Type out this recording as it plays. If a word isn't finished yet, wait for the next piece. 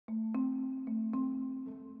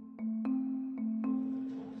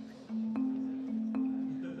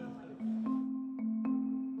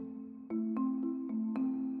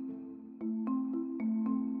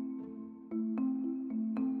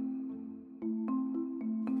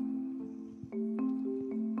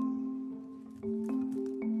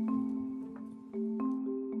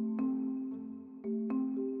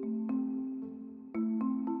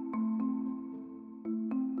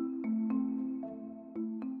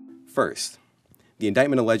First, the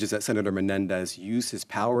indictment alleges that Senator Menendez used his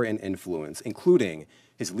power and influence, including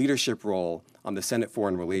his leadership role on the Senate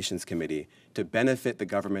Foreign Relations Committee, to benefit the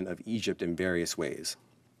government of Egypt in various ways.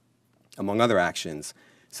 Among other actions,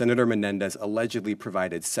 Senator Menendez allegedly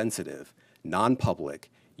provided sensitive, non-public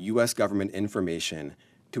U.S. government information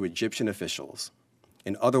to Egyptian officials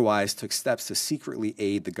and otherwise took steps to secretly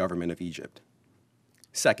aid the government of Egypt.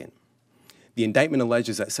 Second, the indictment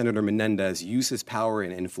alleges that Senator Menendez used his power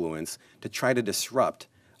and influence to try to disrupt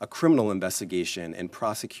a criminal investigation and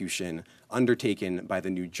prosecution undertaken by the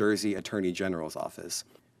New Jersey Attorney General's office.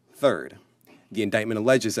 Third, the indictment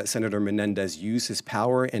alleges that Senator Menendez used his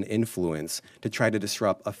power and influence to try to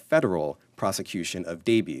disrupt a federal prosecution of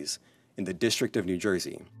Davies in the District of New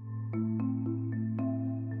Jersey.